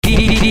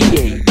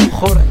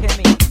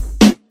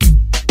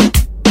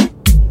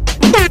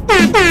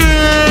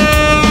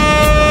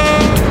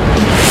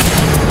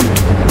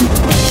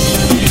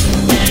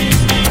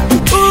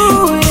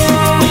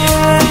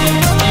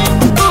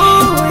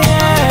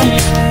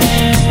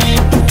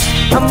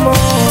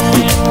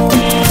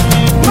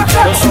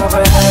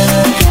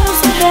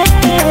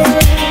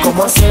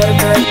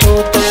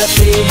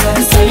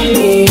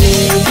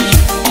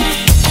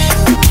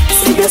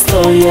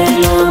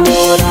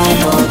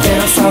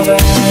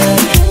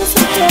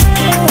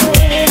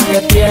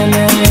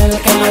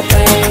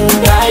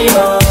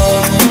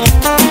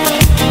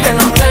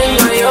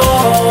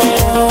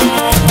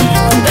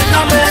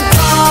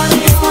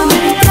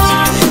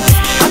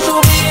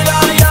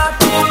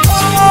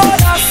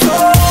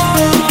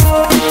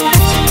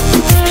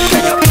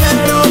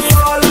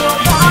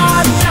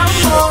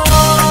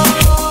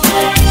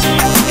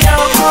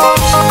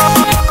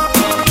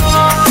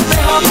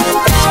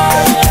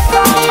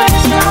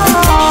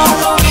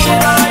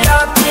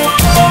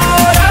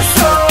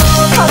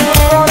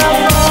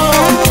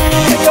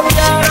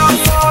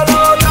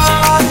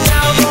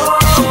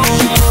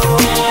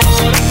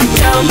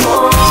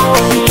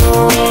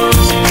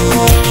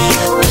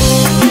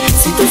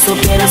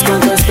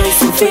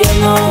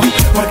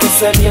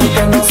sé bien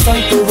que no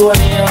soy tu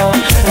dueño.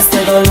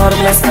 Este dolor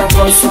me está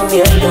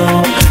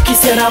consumiendo.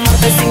 Quisiera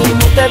amarte sin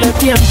límite de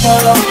tiempo.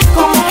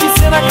 Como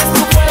quisiera que esto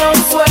fuera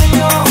un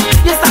sueño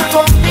y estar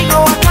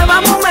contigo a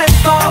cada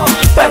momento.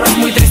 Pero es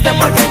muy triste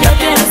porque ya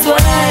tienes dueño.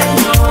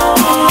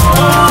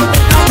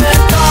 Déjame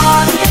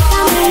entrar a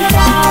tu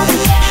vida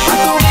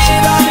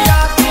y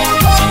a tu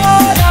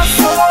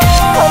corazón.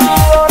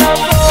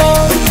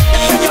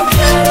 Que yo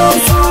quiero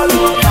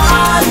solo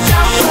darte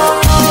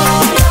amor.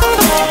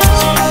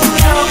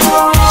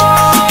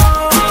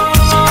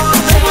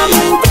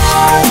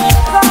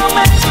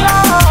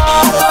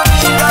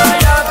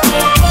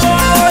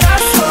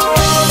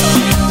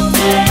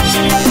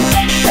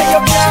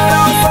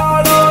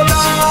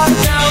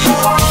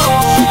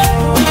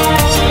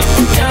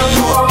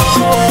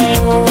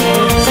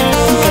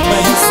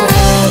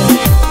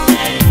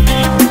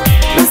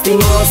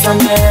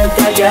 Lastimosamente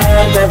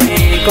ayer te vi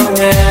con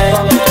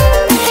él.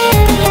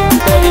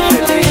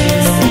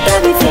 Te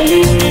vi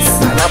feliz,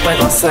 nada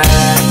puedo hacer.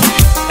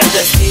 El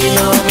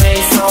destino me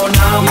hizo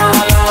una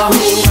mala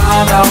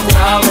jugada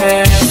otra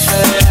vez.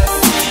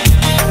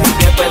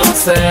 ¿Qué puedo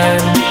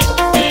hacer?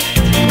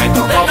 Me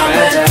tocó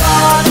perder.